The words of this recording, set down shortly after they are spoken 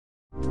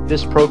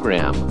This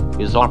program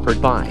is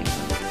offered by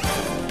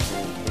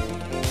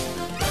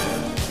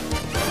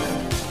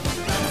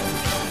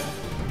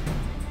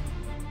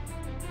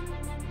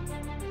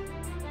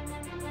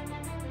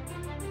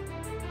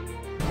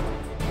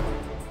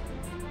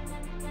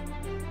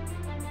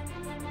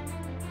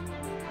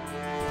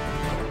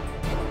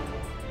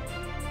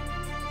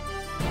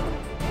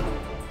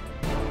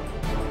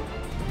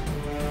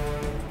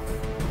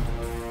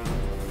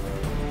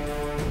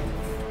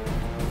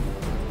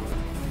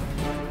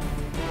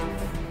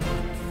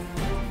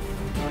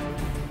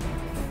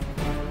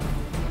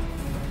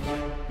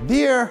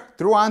Dear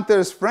True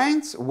Hunters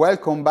friends,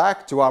 welcome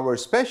back to our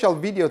special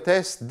video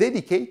test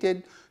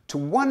dedicated to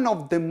one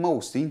of the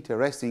most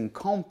interesting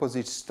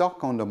composite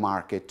stock on the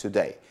market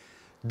today,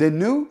 the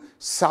new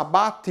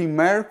Sabatti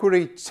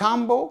Mercury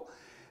Thumbhole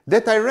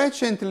that I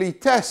recently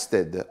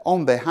tested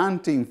on the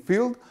hunting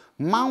field,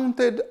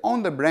 mounted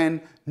on the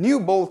brand new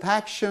bolt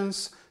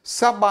actions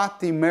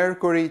Sabatti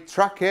Mercury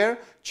Traquer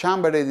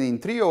chambered in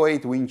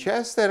 308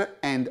 Winchester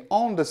and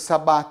on the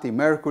Sabatti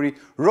Mercury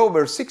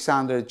Rover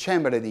 600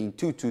 chambered in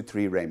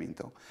 223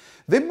 Remington.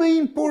 The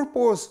main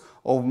purpose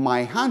of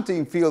my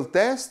hunting field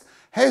test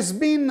has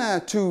been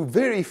to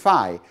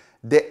verify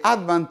the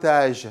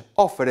advantage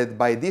offered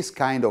by this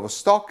kind of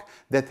stock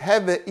that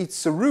have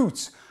its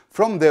roots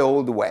from the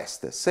Old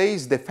West,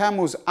 says the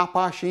famous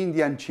Apache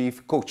Indian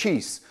chief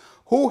Cochise,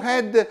 who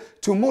had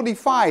to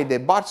modify the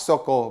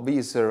buttstock of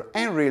his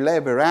Henry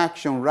lever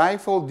action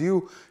rifle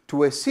due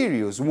to a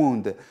serious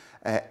wound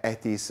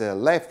at his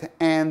left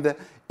hand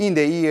in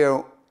the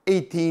year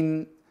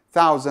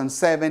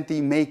 1870,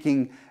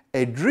 making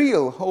a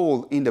drill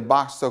hole in the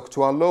buttstock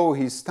to allow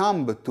his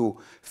thumb to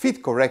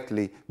fit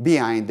correctly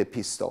behind the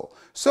pistol.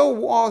 So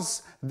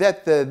was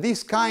that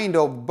this kind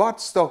of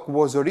buttstock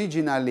was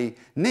originally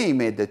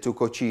named to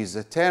Cochise,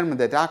 a term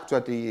that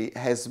actually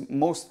has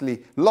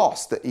mostly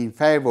lost in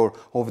favor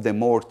of the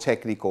more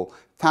technical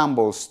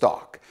Thumbhole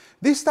stock.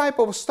 This type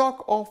of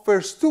stock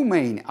offers two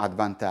main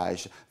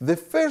advantages. The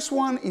first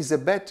one is a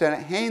better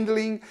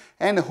handling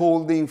and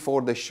holding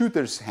for the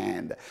shooter's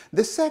hand.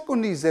 The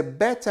second is a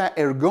better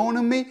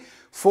ergonomy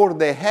for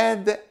the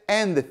head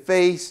and the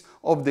face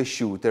of the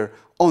shooter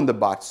on the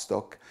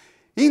buttstock.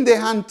 In the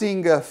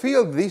hunting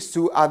field, these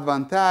two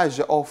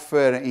advantages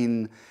offer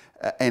an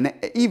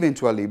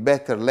eventually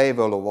better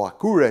level of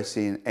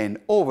accuracy and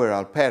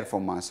overall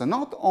performance,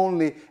 not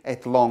only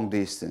at long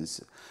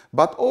distance,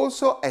 but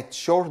also at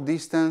short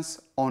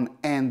distance on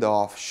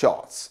end-off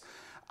shots.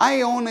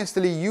 I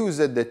honestly use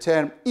the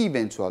term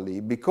eventually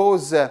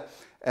because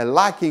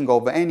lacking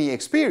of any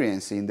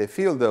experience in the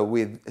field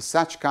with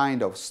such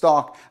kind of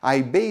stock,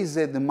 I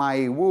based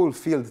my whole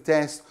field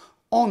test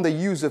on the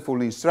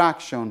useful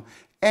instruction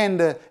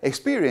and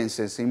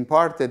experiences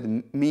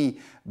imparted me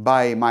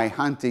by my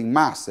hunting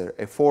master,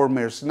 a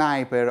former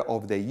sniper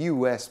of the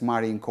US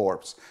Marine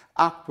Corps,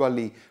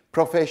 actually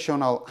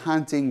professional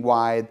hunting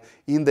wild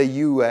in the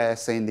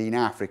US and in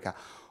Africa,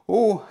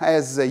 who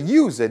has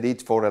used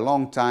it for a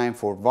long time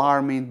for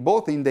varmint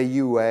both in the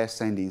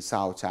US and in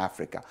South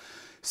Africa.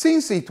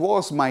 Since it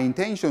was my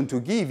intention to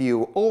give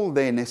you all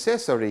the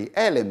necessary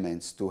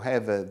elements to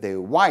have the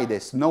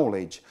widest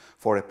knowledge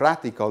for a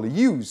practical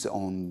use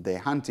on the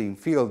hunting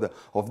field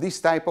of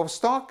this type of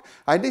stock,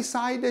 I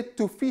decided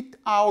to fit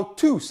out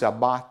two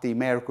Sabatti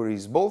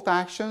Mercury's bolt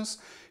actions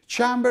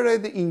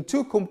chambered in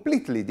two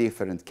completely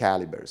different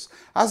calibers.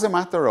 As a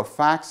matter of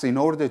fact, in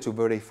order to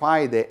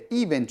verify the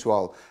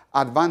eventual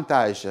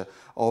advantage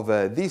of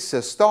this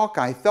stock,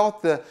 I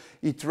thought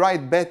it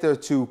right better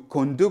to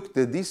conduct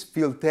this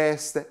field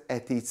test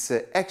at its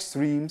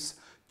extremes,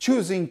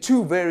 choosing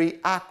two very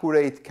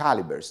accurate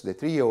calibers, the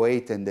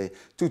 308 and the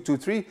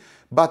 223,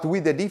 but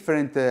with a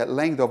different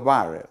length of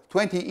barrel,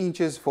 20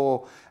 inches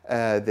for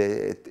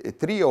the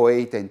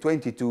 308 and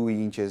 22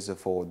 inches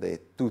for the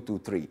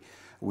 223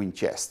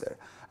 Winchester.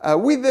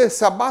 With the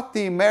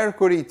Sabatti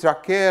Mercury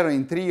Traquer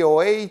in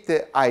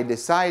 308, I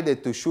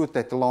decided to shoot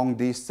at long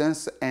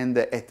distance and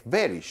at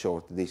very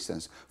short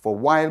distance for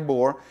wild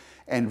boar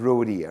and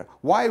roe deer,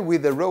 while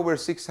with the Rover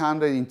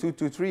 600 in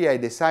 223 I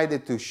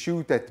decided to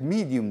shoot at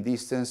medium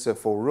distance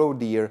for roe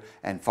deer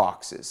and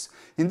foxes.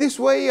 In this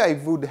way I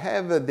would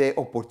have the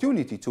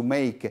opportunity to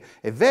make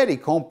a very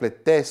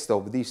complete test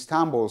of this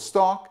Thumbhole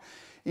stock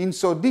in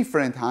so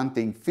different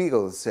hunting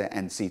fields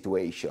and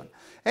situations.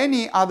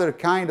 Any other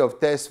kind of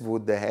test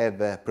would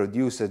have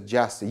produced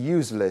just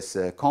useless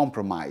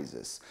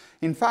compromises.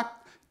 In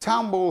fact,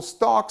 Thumbhole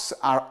stocks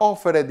are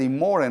offered in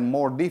more and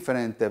more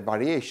different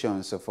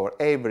variations for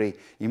every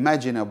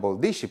imaginable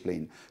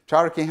discipline: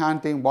 turkey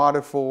hunting,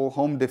 waterfowl,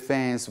 home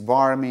defense,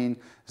 varmint,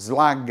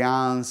 slug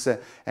guns,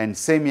 and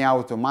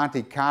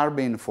semi-automatic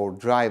carbine for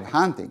drive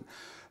hunting.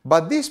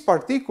 But this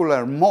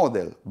particular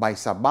model by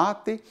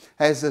Sabatti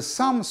has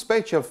some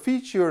special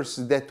features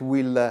that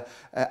will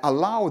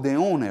allow the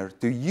owner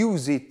to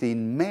use it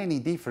in many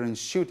different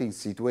shooting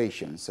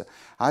situations,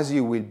 as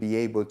you will be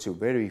able to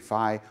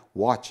verify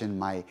watching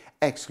my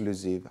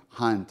exclusive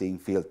hunting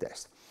field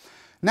test.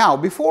 Now,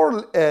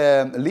 before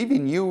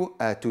leaving you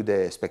to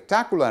the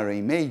spectacular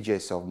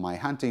images of my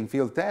hunting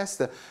field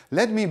test,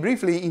 let me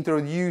briefly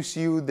introduce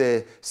you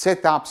the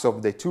setups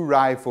of the two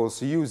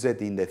rifles used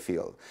in the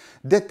field.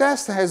 The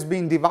test has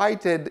been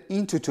divided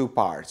into two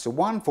parts,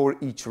 one for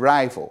each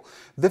rifle.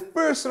 The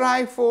first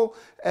rifle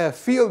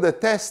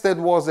field tested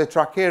was a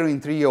Traquer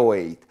in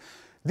 308.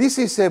 This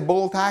is a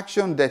bolt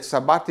action that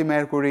Sabatti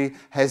Mercury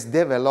has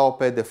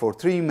developed for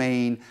three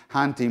main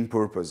hunting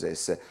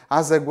purposes: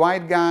 as a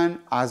wide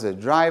gun, as a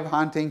drive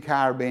hunting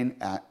carbine,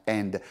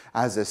 and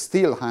as a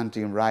steel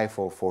hunting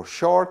rifle for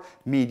short,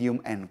 medium,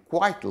 and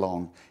quite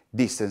long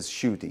distance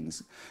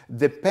shootings,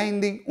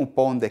 depending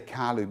upon the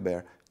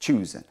caliber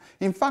chosen.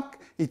 In fact,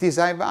 it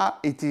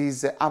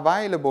is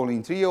available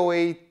in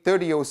 308,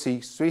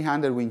 3006,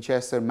 300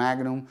 Winchester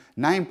Magnum,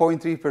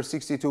 9.3 per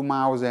 62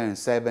 Mauser, and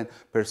 7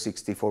 per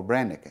 64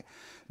 Brennecke.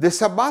 The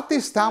Sabatti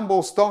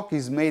Thumbhole stock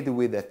is made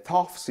with a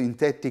tough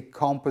synthetic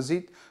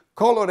composite,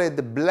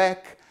 colored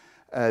black.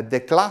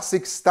 The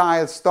classic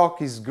style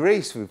stock is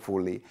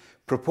gracefully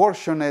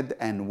proportioned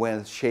and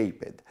well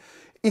shaped.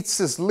 It's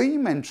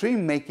slim and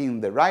trim, making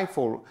the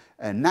rifle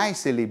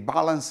nicely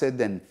balanced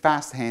and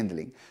fast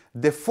handling.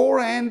 The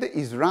forend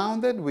is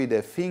rounded with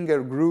a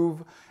finger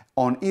groove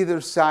on either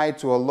side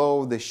to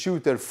allow the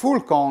shooter full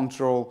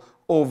control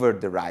over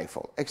the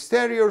rifle.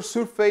 Exterior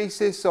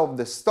surfaces of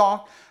the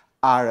stock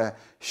are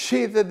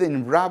sheathed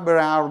in rubber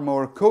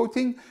armor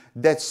coating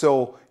that's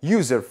so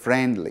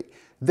user-friendly.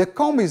 The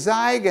comb is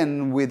high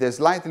and with a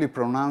slightly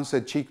pronounced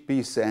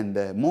cheekpiece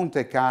and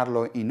Monte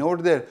Carlo in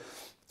order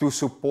to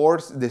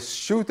support the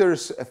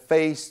shooter's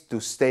face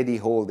to steady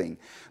holding.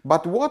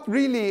 But what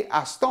really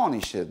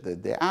astonished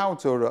the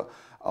author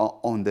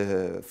on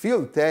the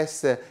field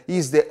test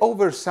is the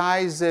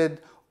oversized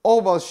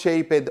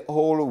oval-shaped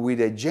hole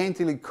with a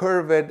gently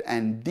curved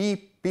and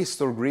deep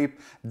pistol grip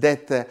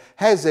that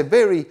has a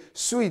very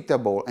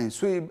suitable and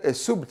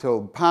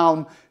subtle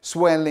palm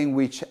swelling,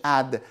 which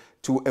add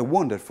to a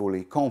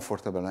wonderfully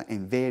comfortable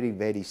and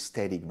very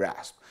steady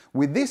grasp.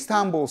 With this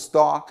Thumbhole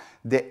stock,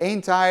 the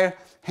entire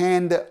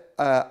hand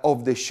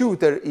of the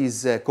shooter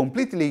is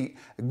completely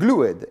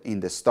glued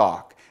in the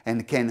stock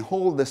and can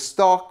hold the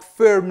stock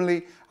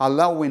firmly,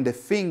 allowing the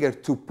finger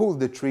to pull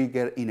the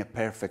trigger in a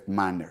perfect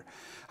manner.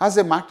 As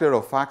a matter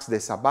of fact, the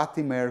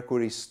Sabatti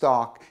Mercury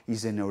stock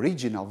is an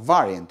original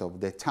variant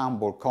of the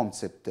Thumbhole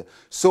concept,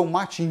 so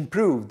much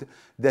improved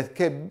that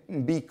can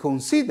be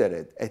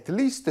considered at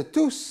least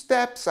 2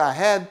 steps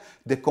ahead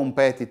the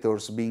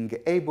competitors, being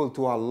able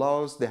to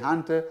allow the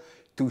hunter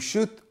to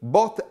shoot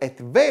both at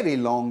very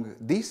long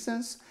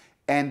distance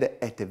and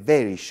at a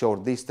very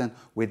short distance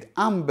with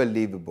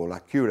unbelievable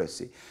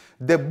accuracy.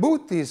 The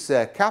boot is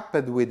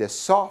capped with a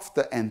soft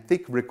and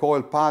thick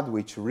recoil pad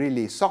which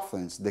really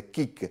softens the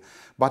kick,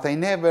 but I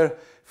never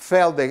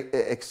felt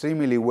the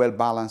extremely well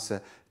balanced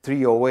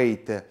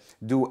 308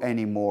 do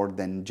any more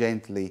than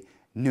gently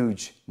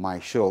nudge my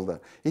shoulder.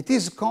 It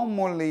is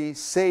commonly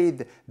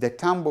said that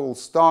Thumbhole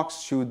stocks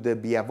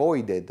should be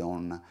avoided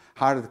on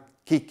hard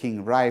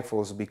kicking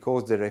rifles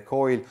because the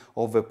recoil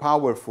of a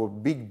powerful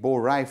big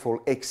bore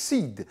rifle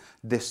exceeds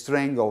the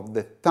strength of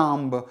the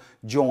thumb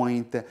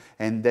joint,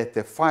 and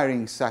that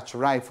firing such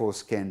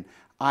rifles can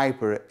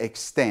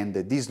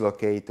hyperextend,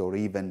 dislocate, or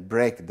even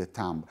break the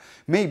thumb.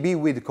 Maybe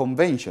with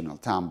conventional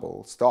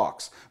Thumbhole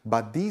stocks,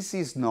 but this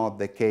is not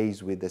the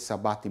case with the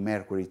Sabatti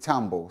Mercury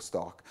Thumbhole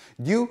stock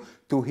due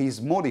to his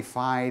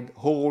modified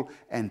hole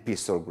and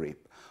pistol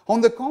grip. On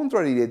the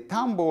contrary, the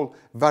Thumbhole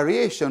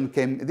variation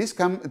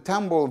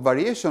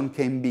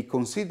can be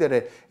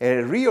considered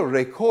a real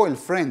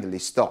recoil-friendly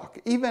stock,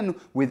 even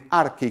with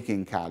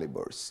hard-kicking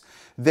calibers.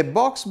 The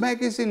box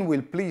magazine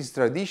will please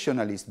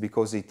traditionalists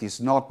because it is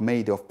not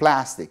made of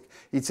plastic.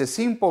 It's a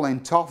simple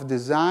and tough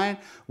design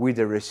with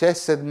a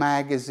recessed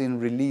magazine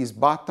release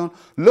button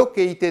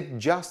located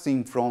just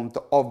in front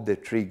of the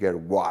trigger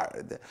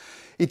guard.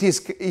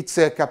 Its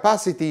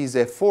capacity is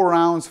 4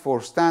 rounds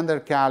for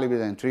standard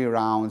caliber and 3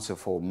 rounds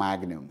for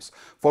magnums.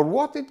 For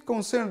what it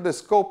concerns the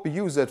scope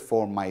used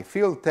for my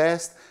field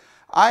test,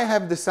 I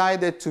have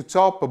decided to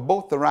top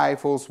both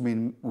rifles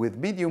with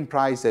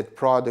medium-priced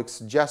products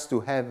just to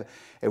have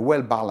a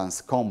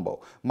well-balanced combo.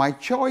 My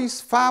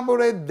choice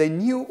favored the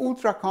new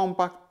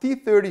ultra-compact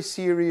T30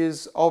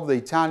 series of the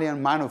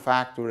Italian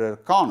manufacturer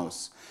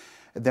Conus.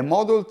 The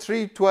model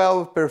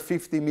 312 per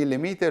 50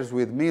 mm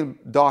with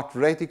mil-dot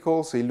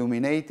reticles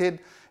illuminated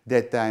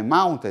that I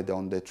mounted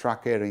on the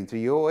Traquer in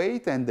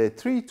 308, and the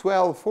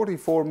 312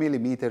 44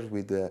 mm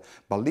with the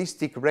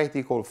ballistic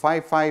reticle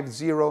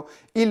 550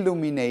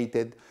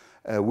 illuminated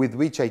with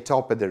which I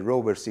topped the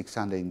Rover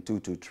 600 in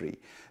 223.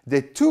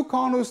 The two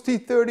Conus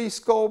T30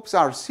 scopes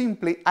are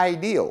simply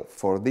ideal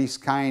for this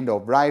kind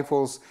of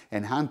rifles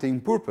and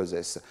hunting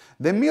purposes.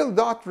 The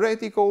mil-dot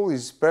reticle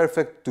is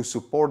perfect to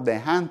support the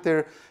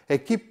hunter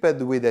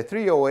equipped with a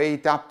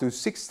 308 up to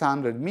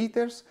 600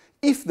 meters,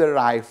 if the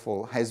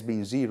rifle has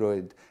been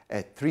zeroed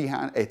at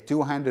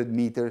 200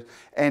 meters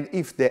and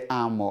if the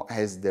ammo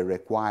has the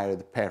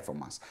required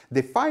performance.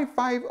 The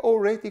 5.5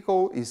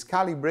 reticle is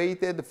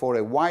calibrated for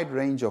a wide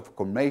range of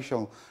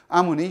commercial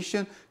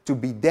ammunition to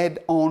be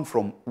dead on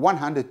from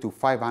 100 to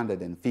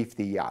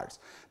 550 yards.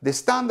 The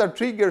standard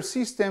trigger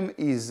system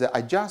is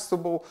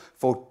adjustable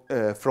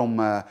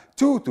from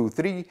 2 to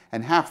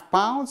 3.5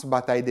 pounds,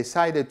 but I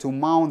decided to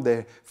mount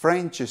the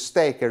French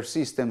Traquer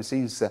system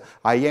since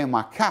I am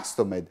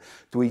accustomed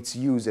to its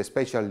use,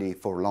 especially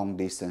for long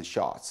distance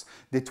shots.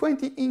 The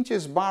 20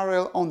 inches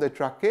barrel on the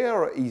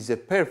Traquer is a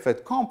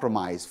perfect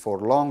compromise for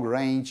long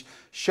range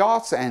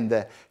shots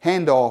and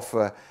hand-off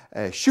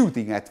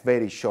shooting at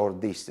very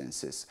short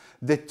distances.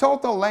 The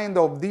total length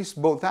of this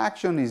bolt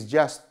action is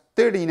just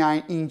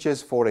 39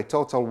 inches for a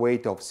total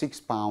weight of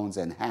 6.5 pounds.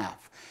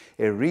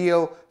 A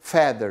real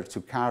feather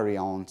to carry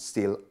on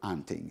still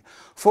hunting.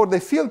 For the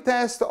field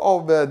test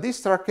of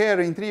this Traquer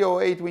in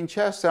 308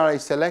 Winchester, I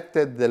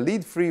selected the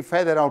lead-free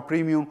Federal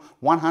Premium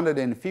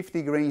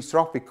 150 grains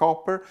trophy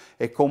copper,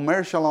 a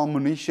commercial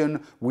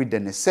ammunition with the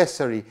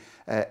necessary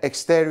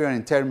exterior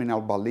and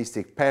terminal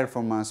ballistic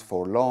performance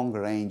for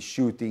long-range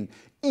shooting,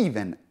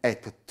 even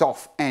at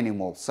tough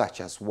animals such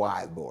as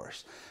wild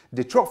boars.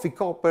 The trophy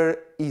copper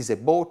is a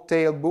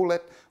boat-tail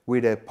bullet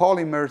with a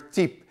polymer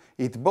tip.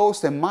 It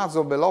boasts a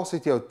muzzle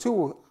velocity of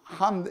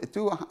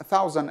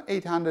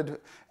 2,800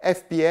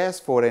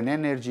 FPS for an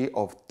energy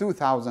of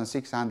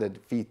 2,600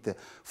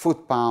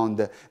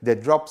 foot-pound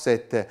that drops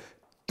at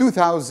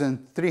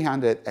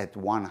 2,300 at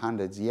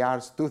 100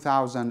 yards,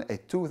 2,000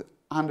 at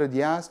 200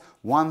 yards,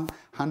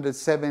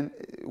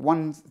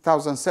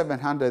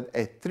 1,700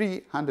 at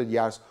 300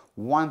 yards,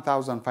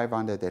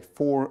 1,500 at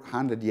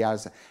 400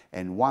 yards,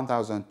 and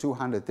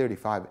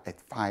 1,235 at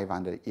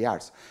 500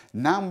 yards.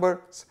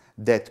 Numbers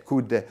that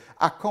could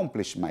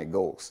accomplish my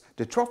goals.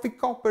 The trophy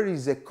copper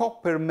is a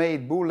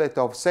copper-made bullet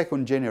of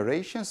second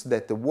generations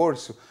that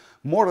works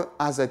more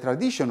as a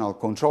traditional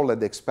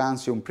controlled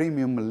expansion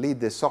premium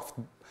lead soft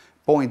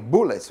point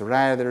bullets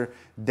rather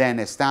than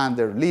a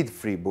standard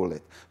lead-free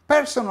bullet.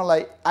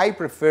 Personally, I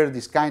prefer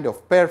this kind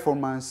of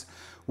performance,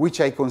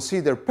 which I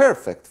consider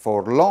perfect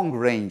for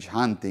long-range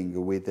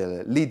hunting with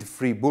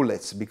lead-free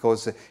bullets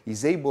because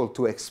it's able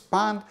to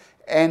expand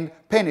and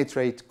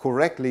penetrate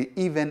correctly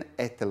even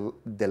at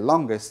the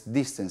longest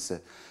distance,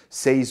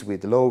 says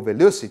with low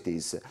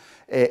velocities,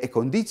 a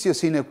conditio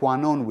sine qua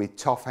non with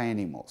tough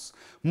animals.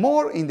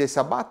 More in the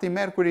Sabatti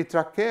Mercury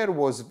Traquer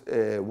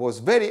was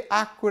very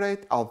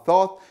accurate,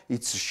 although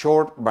its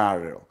short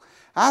barrel.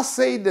 As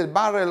said, the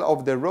barrel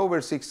of the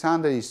Rover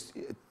 600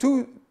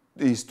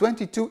 is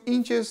 22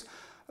 inches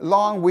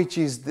long, which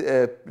is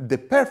the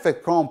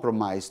perfect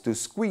compromise to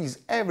squeeze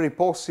every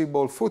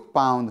possible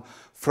foot-pound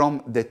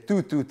from the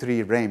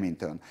 223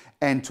 Remington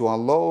and to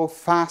allow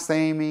fast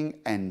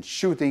aiming and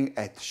shooting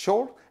at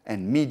short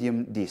and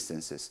medium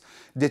distances.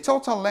 The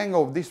total length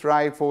of this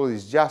rifle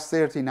is just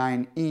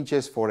 39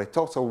 inches for a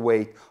total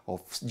weight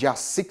of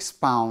just 6.25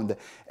 pounds.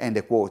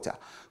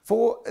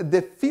 For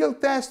the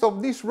field test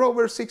of this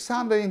Rover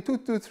 600 in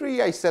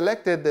 223, I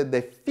selected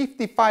the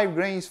 55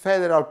 grains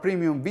Federal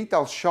Premium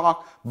Vital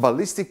Shock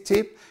ballistic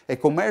tip, a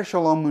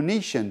commercial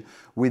ammunition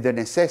with the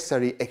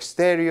necessary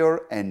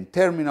exterior and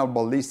terminal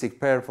ballistic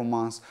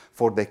performance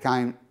for the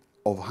kind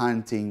of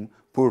hunting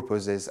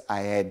purposes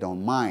I had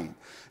on mind.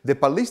 The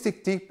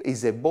ballistic tip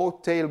is a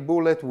boat-tail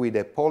bullet with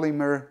a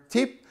polymer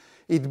tip.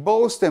 It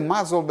boasts a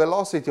muzzle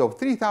velocity of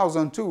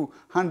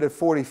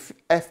 3,240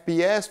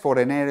 FPS for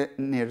an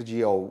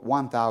energy of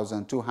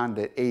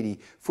 1,280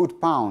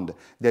 foot-pound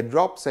that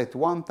drops at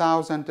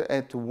 1,000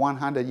 at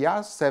 100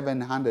 yards,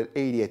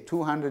 780 at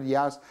 200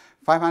 yards,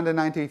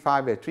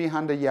 595 at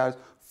 300 yards,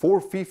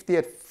 450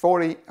 at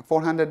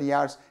 400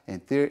 yards,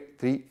 and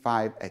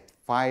 335 at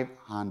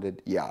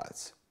 500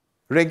 yards.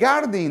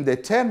 Regarding the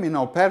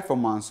terminal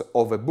performance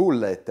of a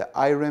bullet,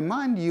 I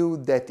remind you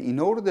that in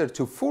order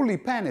to fully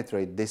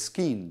penetrate the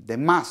skin, the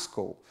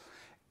muscle,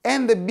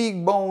 and the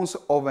big bones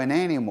of an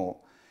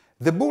animal,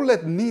 the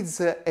bullet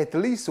needs at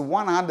least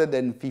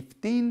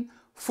 115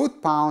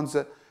 foot-pounds,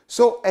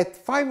 so at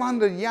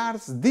 500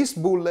 yards, this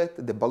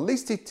bullet, the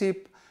ballistic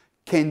tip,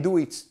 can do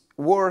its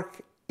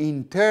work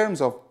in terms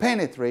of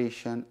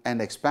penetration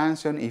and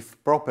expansion if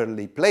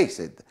properly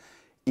placed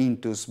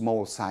into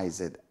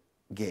small-sized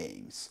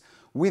games.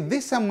 With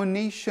this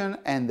ammunition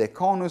and the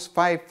Conus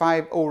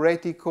 5.5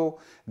 reticle,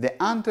 the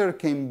hunter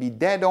can be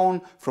dead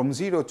on from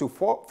 0 to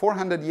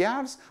 400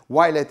 yards,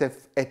 while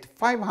at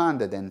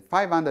 500 and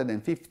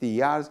 550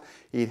 yards,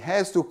 it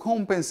has to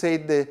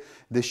compensate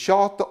the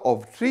shot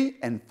of 3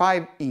 and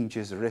 5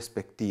 inches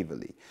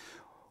respectively.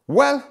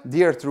 Well,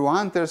 dear True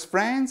Hunters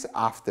friends,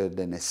 after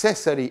the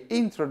necessary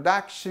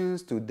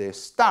introductions to the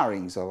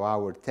starrings of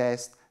our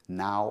test,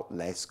 now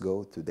let's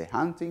go to the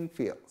hunting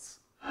fields.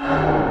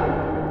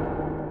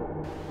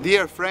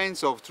 Dear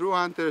friends of True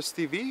Hunters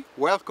TV,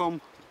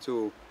 welcome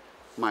to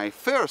my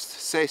first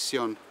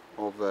session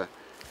of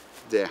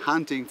the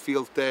hunting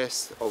field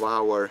test of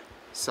our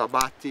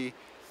Sabatti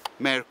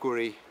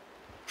Mercury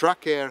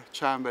Traquer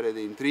chambered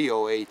in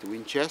 308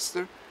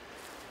 Winchester.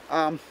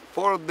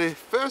 For the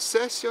first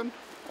session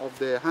of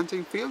the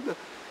hunting field,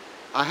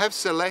 I have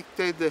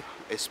selected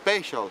a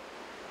special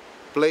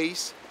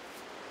place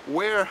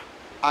where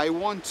I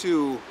want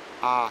to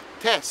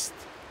test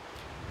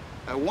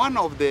one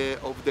of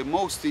the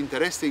most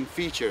interesting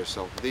features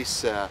of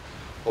this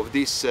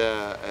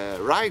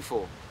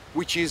rifle,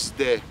 which is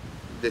the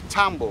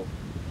Thumbhole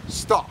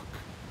stock.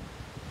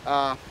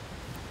 I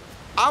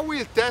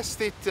will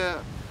test it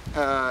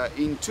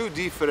in two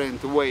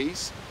different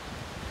ways.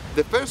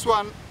 The first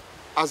one,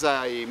 as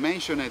I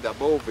mentioned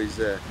above, is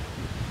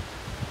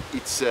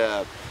it's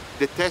the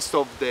test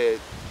of the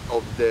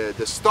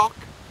stock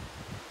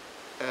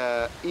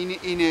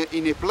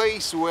in a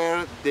place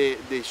where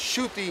the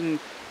shooting,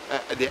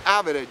 the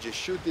average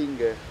shooting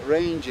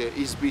range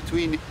is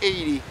between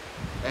 80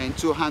 and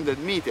 200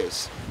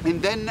 meters, and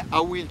then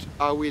I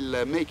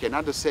will make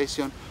another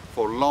session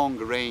for long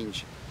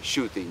range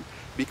shooting,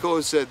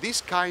 because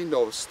this kind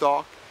of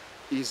stock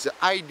is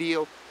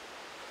ideal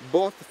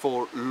both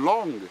for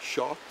long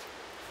shot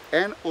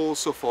and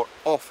also for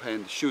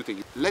offhand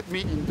shooting. Let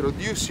me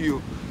introduce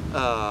you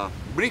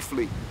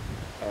briefly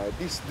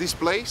this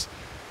place.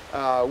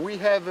 We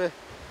have a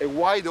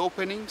wide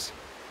openings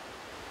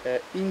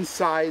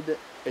inside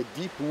a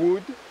deep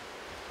wood.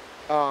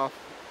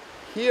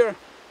 Here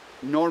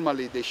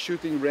normally the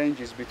shooting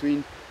range is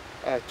between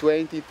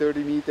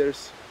 20-30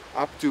 meters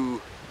up to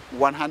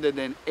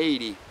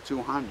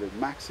 180-200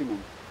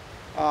 maximum.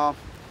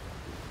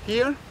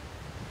 Here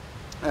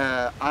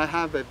I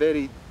have a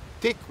very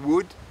thick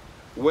wood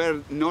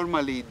where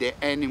normally the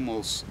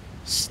animals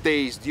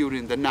stays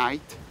during the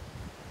night.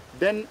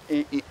 Then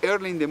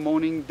early in the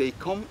morning they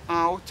come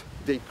out,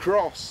 they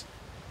cross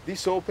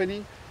this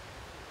opening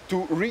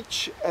to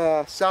reach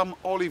some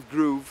olive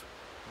grove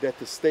that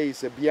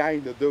stays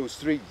behind those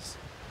trees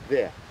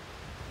there.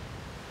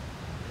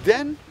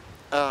 Then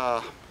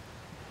at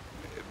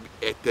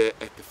the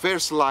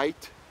first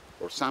light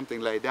or something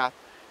like that,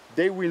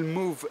 they will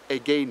move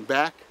again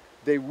back,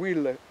 they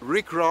will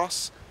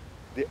recross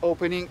the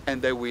opening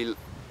and they will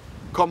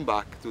come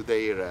back to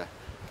their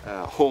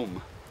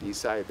home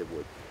inside the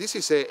wood. This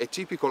is a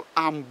typical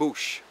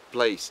ambush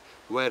place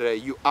where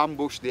you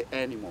ambush the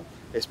animal,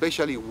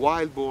 especially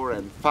wild boar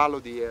and fallow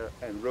deer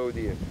and roe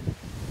deer.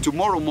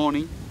 Tomorrow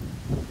morning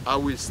I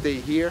will stay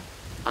here.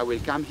 I will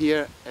come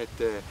here at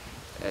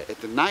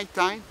the night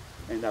time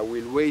and I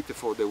will wait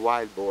for the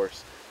wild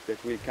boars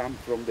that will come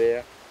from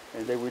there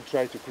and they will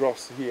try to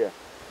cross here.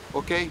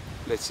 Okay,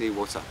 let's see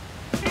what's up.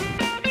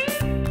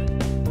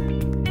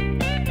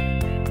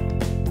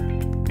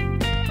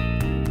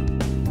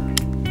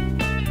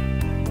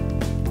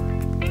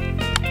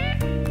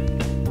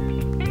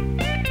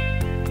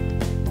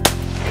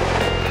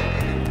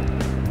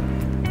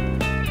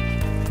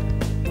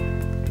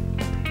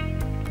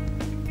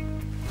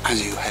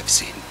 As you have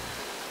seen,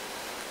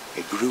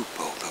 a group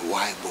of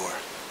wild boar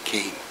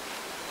came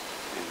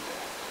and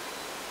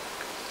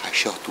I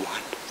shot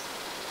one,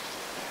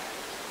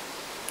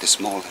 the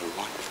smaller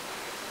one,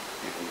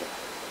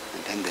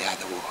 and then the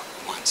other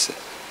ones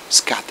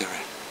scattered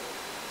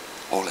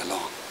all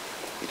along.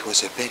 It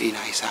was a very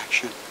nice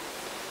action.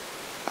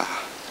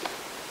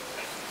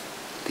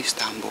 This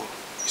Thumbhole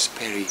is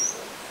very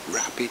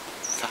rapid,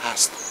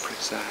 fast,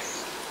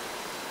 precise.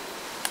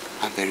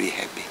 I'm very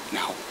happy.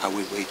 Now I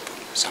will wait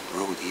for some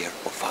roe deer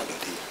or fallow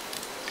deer.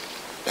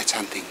 Let's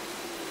hunting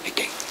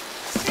again.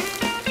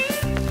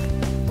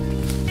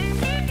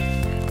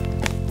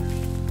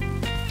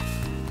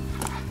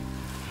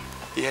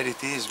 Here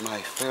it is, my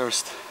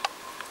first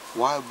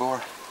wild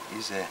boar.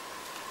 Is a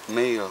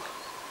male,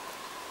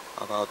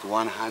 about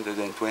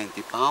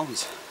 120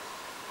 pounds.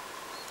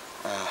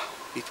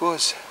 It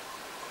was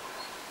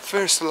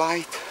first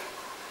light.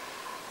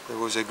 There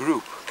was a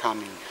group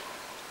coming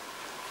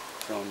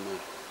from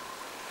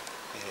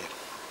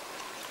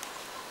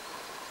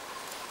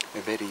a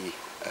very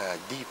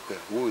deep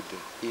wood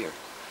here.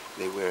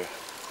 They were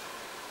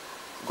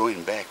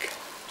going back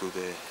to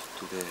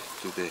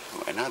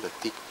another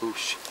thick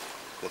bush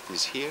that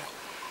is here,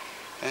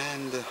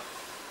 and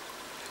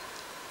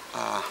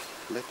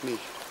let me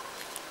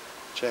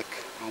check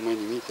how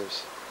many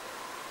meters.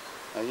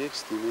 I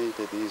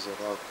estimated is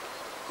about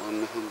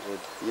 100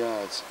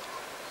 yards.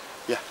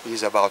 Yeah,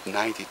 is about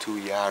 92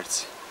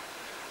 yards.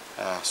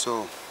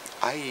 So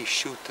I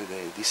shoot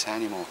this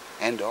animal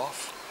end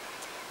off,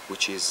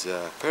 which is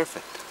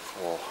perfect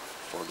for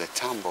the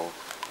Thumbhole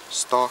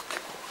stock.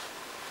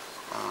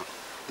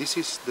 This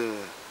is the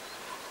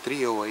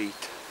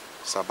 308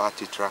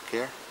 Sabatti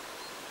Traquer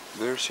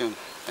version,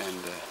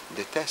 and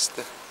the test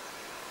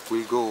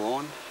will go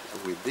on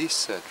with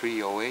this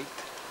 308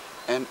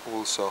 and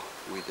also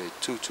with the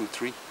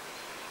 223,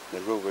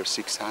 the Rover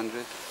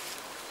 600.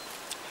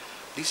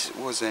 This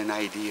was an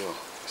ideal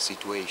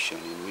situation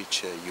in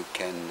which you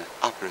can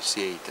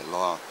appreciate a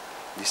lot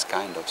this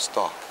kind of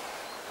stock,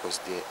 because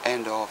the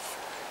end off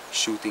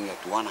shooting at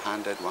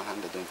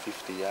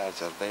 100-150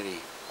 yards are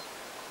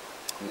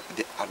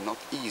not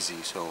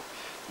easy, so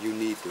you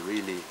need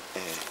really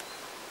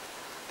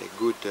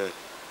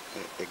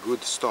a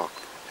good stock,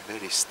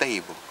 very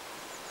stable.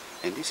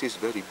 And this is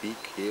very big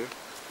here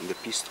in the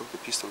pistol. The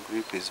pistol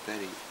grip is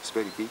very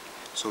big,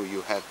 so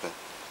you have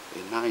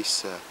a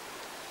nice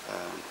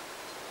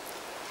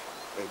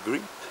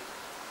grip,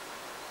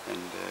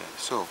 and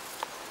so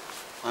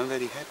I'm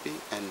very happy.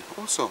 And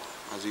also,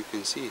 as you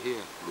can see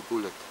here, the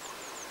bullet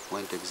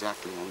went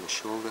exactly on the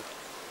shoulder.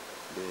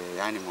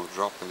 The animal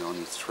dropped on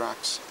its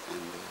tracks,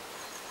 and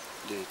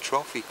the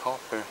trophy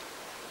copper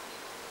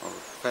of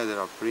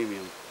Federal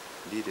Premium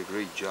did a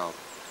great job.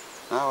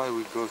 Now I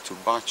will go to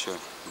butcher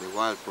the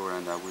wild boar,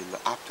 and I will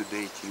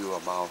up-to-date you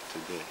about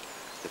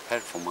the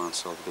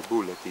performance of the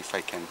bullet, if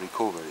I can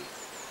recover it.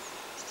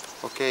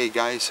 Okay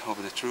guys, of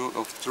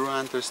True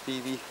Hunters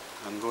TV,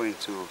 I'm going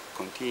to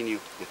continue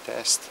the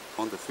test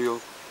on the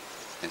field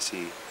and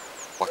see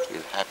what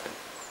will happen.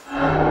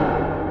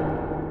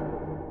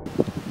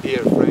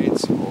 Dear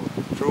friends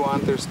of True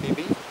Hunters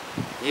TV,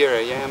 here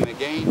I am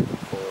again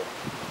for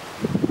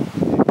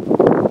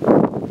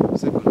the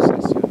second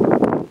session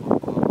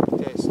of our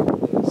test of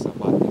the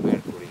Sabatti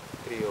Mercury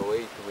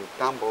 308 with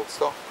Thumbhole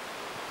stock.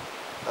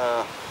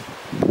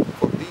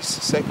 For this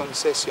second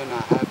session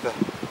I have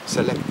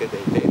selected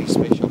a very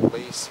special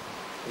place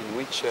in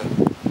which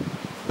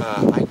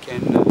I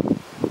can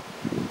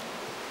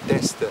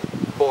test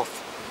both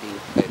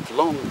at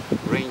long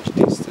range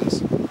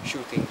distance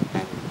shooting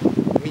and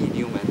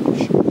medium and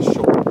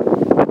short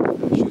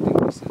shooting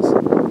distance,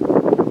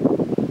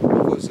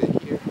 because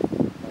here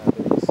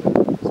there is a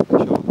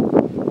special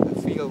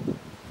field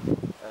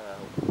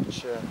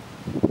which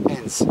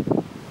ends a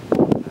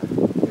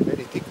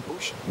very thick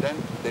bush. Then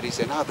there is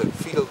another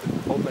field,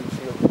 open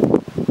field,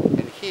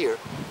 and here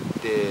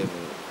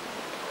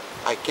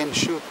I can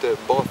shoot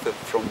both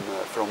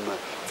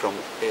from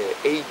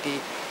 80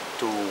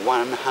 to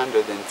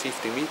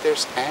 150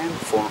 meters and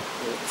from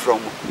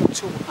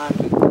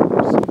 200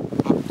 meters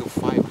up to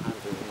 500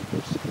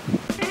 meters.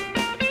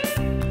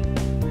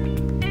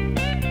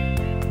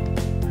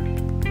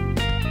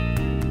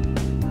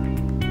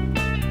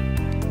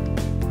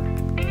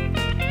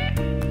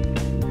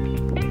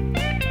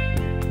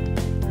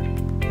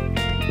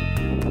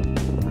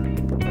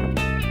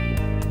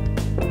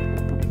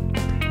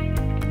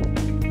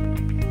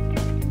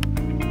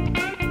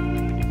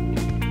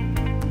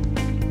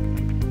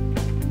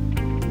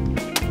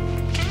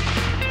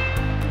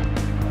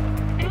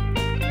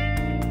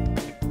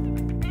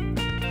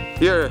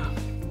 Here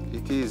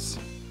it is,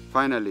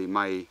 finally,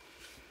 my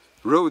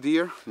roe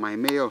deer, my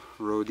male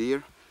roe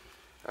deer.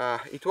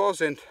 It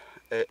wasn't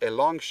a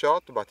long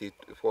shot, but it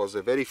was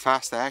a very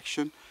fast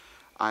action.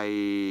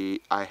 I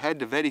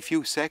had very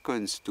few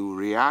seconds to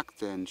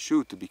react and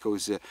shoot,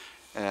 because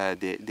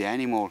the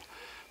animal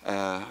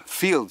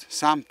felt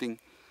something,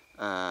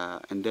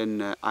 and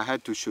then I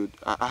had to shoot.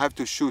 I have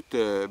to shoot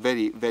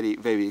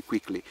very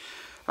quickly.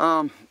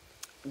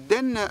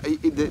 Then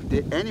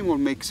the animal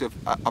makes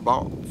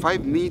about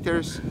 5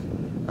 meters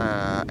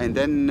and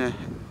then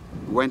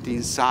went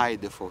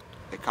inside for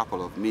a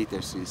couple of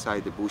meters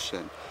inside the bush,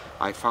 and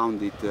I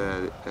found it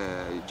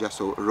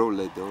just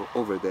rolled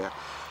over there.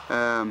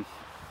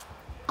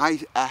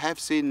 I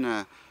have seen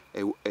a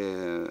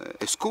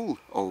school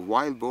of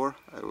wild boar,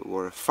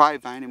 were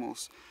 5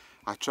 animals.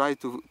 I tried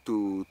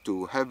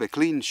to have a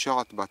clean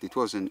shot, but it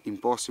wasn't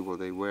impossible.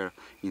 They were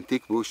in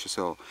thick bush,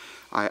 so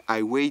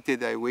I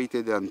waited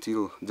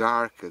until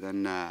dark.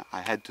 Then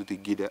I had to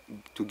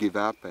give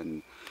up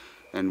and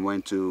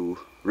went to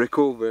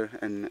recover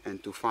and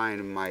to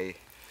find my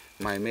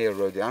male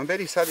roe deer. I'm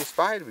very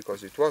satisfied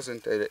because it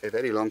wasn't a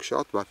very long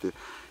shot, but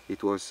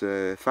it was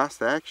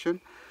fast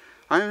action.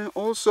 I'm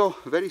also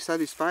very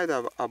satisfied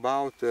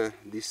about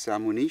this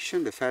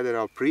ammunition, the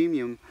Federal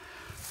Premium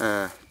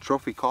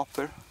Trophy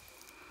Copper.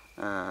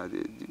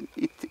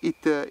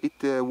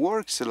 It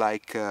works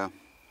like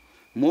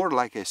more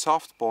like a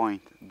soft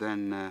point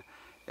than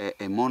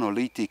a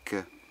monolithic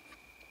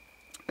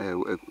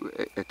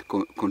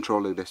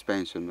controlled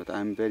expansion, but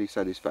I'm very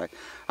satisfied.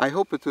 I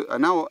hope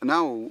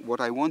now what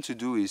I want to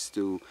do is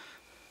to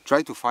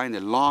try to find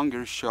a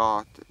longer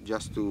shot,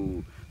 just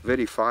to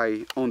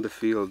verify on the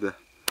field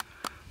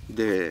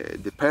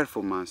the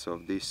performance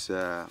of this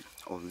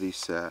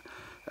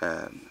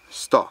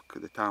stock,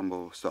 the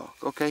Thumbhole stock.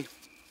 Okay.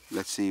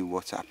 Let's see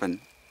what's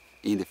happened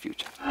in the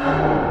future.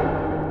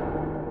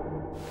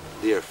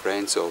 Dear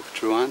friends of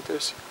True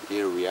Hunters,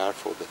 here we are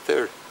for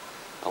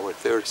our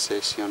third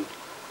session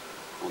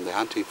on the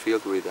hunting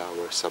field with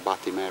our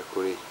Sabatti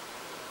Mercury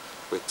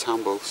with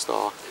Thumbhole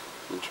stock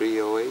in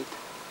 308.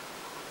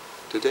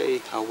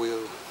 Today I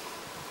will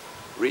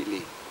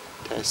really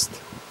test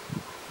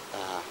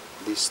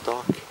this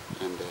stock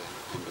and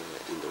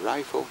the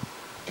rifle,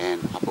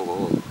 and above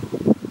all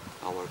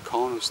our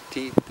Conus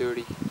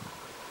T30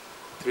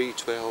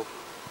 312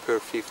 per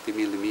 50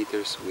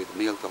 millimeters with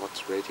mil-dot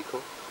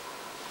reticle.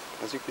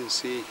 As you can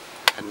see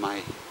at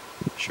my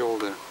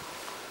shoulder,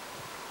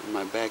 on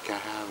my back, I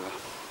have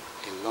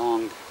a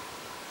long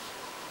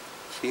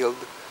field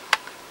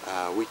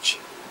which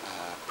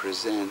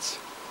presents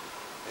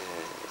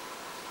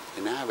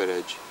an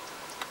average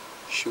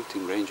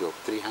shooting range of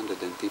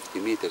 350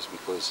 meters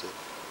because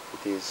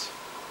it is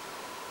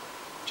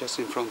just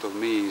in front of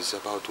me is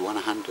about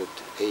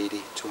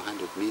 180,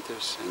 200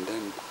 meters, and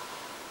then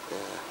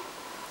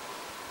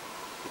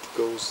it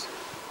goes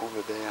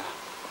over there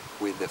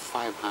with the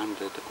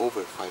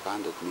over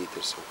 500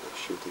 meters of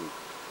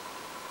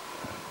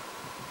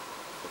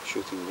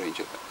shooting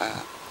range.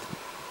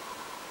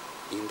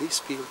 In this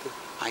field,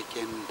 I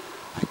can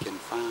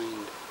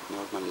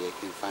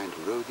find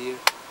roe deer,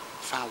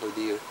 fallow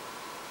deer,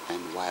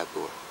 and wild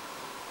boar.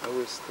 I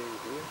will stay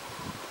here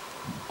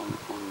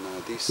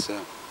on this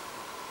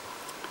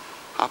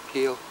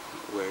uphill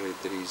where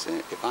there is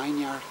a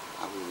vineyard.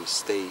 I will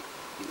stay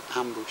in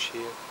ambush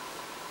here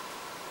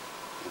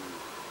and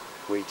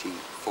waiting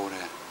for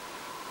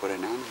an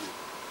animal.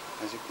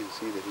 As you can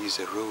see, there is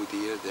a roe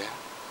deer there.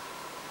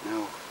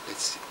 Now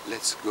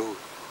let's go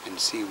and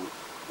see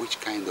which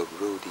kind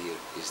of roe deer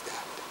is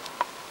that.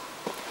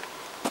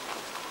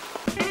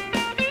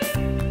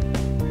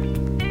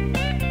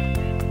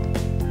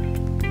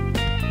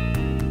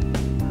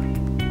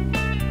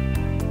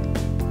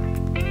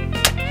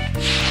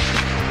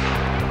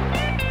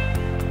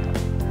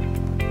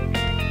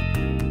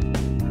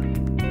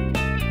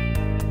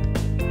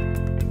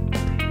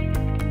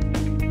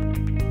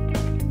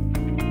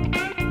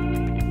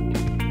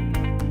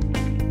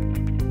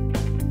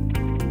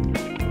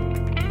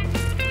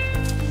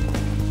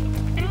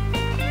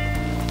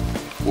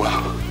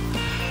 Wow,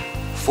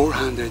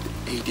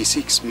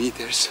 486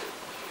 meters,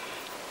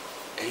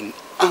 an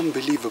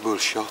unbelievable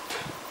shot,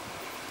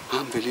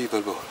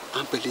 unbelievable.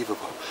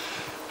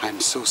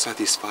 I'm so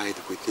satisfied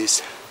with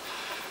this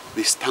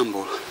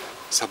Thumbhole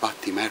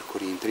Sabatti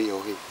Mercury in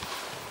 308.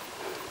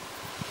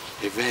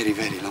 A very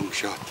long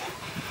shot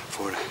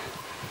for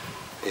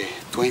a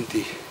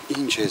 20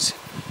 inches,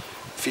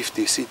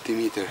 50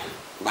 centimeter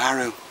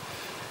barrel,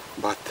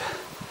 but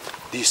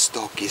this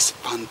stock is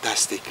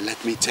fantastic,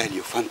 let me tell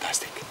you,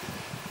 fantastic.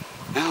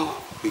 Now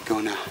we're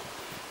gonna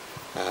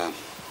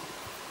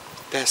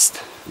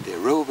test the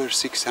Rover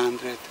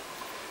 600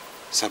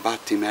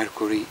 Sabatti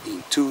Mercury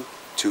in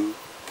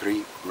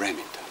 223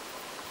 Remington.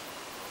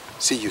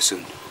 See you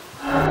soon.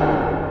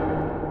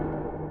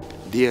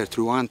 Dear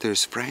True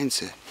Hunters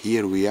friends,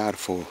 here we are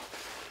for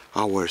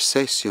our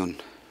session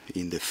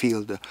in the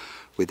field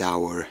with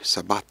our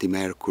Sabatti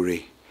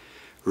Mercury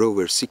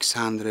Rover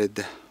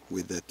 600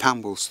 with the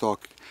Thumbhole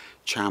stock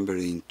chamber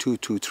in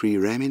 223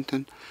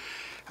 Remington.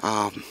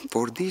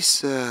 For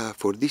this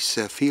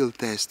field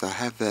test, I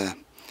have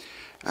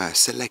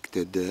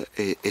selected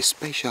a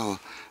special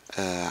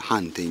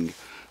hunting,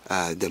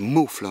 the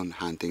mouflon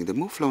hunting. The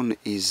mouflon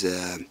is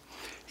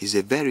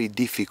a very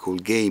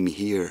difficult game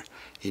here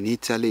in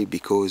Italy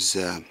because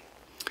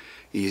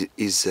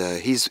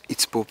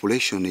its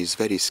population is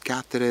very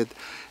scattered.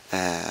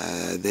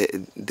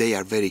 They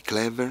are very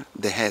clever.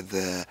 They have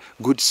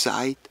good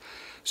sight.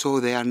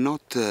 So they are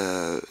not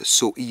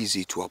so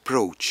easy to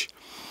approach.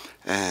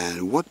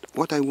 And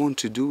what I want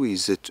to do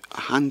is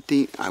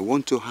I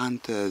want to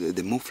hunt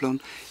the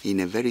mouflon in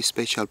a very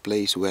special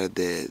place where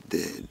the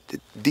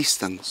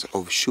distance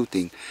of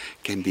shooting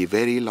can be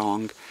very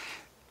long,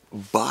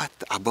 but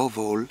above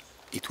all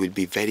it will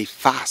be very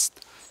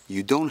fast.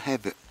 You don't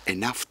have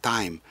enough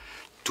time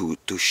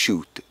to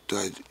shoot.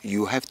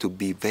 You have to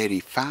be very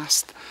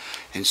fast,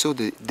 and so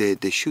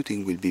the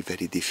shooting will be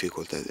very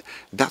difficult.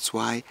 That's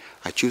why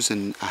I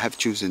have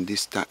chosen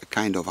this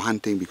kind of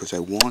hunting, because I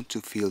want to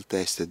field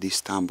test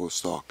this Thumbhole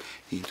stock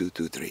in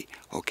 223.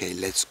 Okay,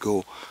 let's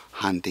go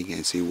hunting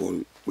and see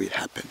what will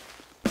happen.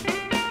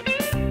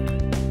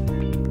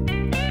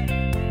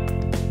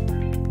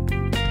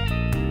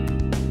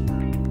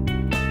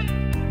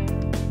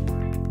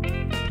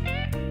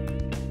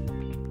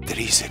 There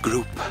is a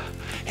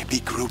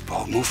big group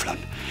of mouflon,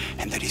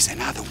 and there is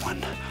another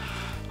one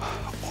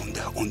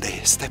on the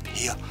step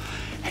here,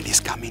 and it's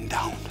coming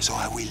down. So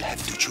I will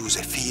have to choose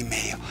a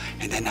female,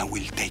 and then I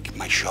will take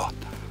my shot.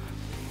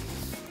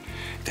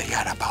 They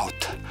are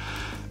about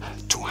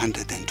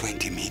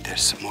 220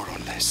 meters, more or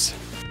less.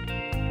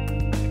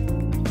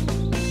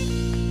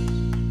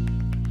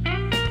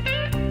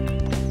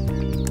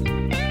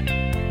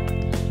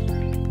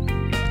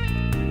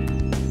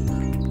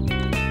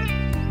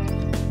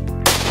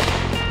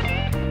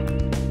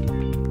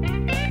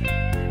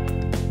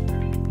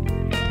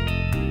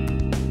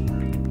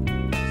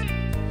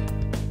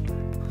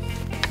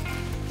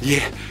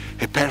 Yeah,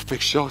 a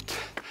perfect shot.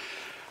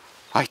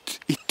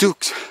 It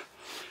took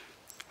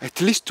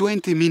at least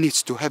 20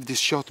 minutes to have this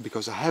shot,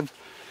 because I have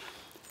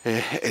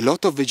a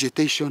lot of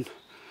vegetation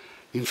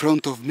in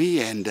front of me,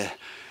 and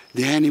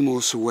the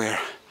animals were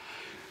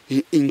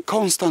in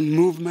constant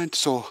movement,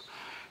 so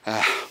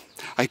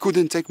I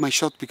couldn't take my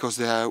shot because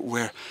there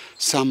were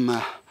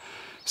some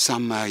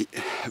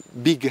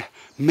big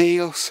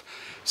males,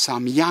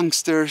 some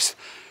youngsters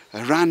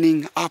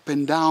running up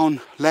and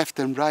down, left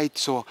and right,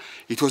 so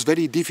it was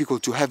very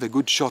difficult to have a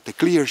good shot, a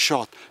clear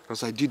shot,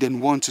 because I didn't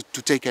want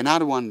to take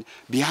another one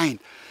behind.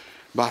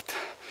 But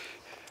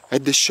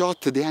at the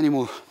shot, the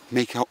animal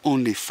make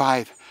only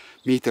 5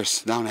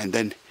 meters down, and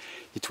then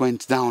it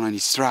went down on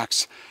its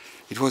tracks.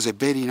 It was a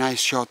very nice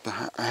shot.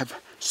 I have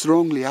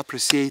strongly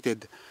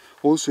appreciated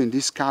also in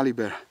this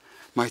caliber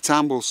my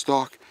Thumbhole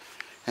stock,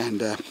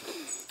 and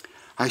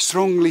I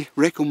strongly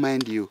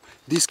recommend you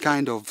this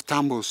kind of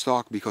Thumbhole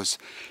stock because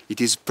it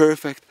is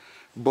perfect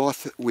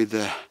both with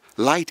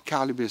light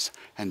calibers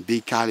and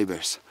big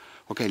calibers.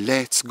 Okay,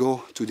 let's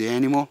go to the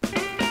animal.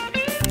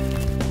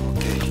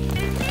 Okay,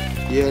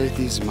 here it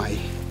is, my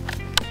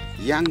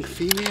young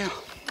female.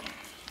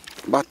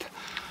 But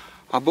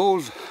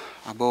above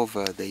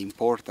the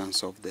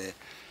importance of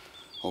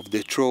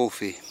the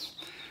trophy,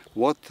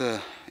 what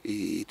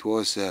it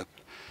was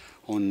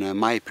on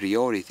my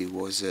priority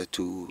was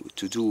to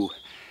do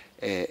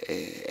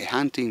a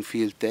hunting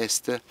field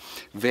test,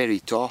 very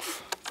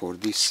tough for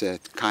this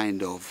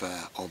kind of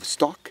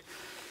stock,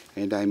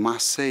 and I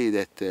must say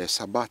that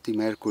Sabatti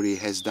Mercury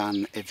has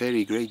done a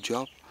very great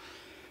job,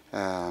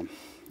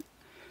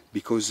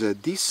 because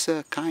this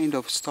kind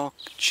of stock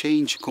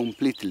changed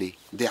completely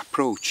the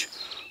approach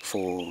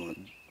for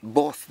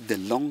both the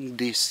long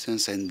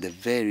distance and the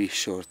very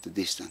short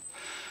distance.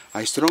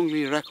 I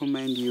strongly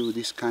recommend you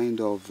this kind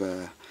of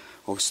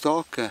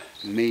stock.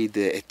 Made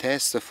a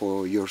test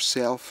for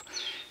yourself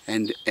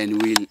and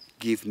will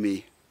give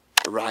me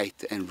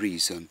right and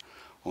reason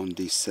on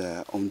this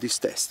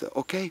test.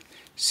 Okay,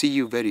 see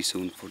you very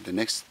soon for the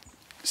next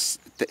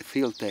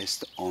field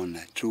test on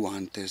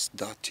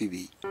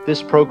truehunters.tv.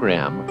 This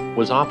program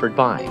was offered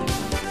by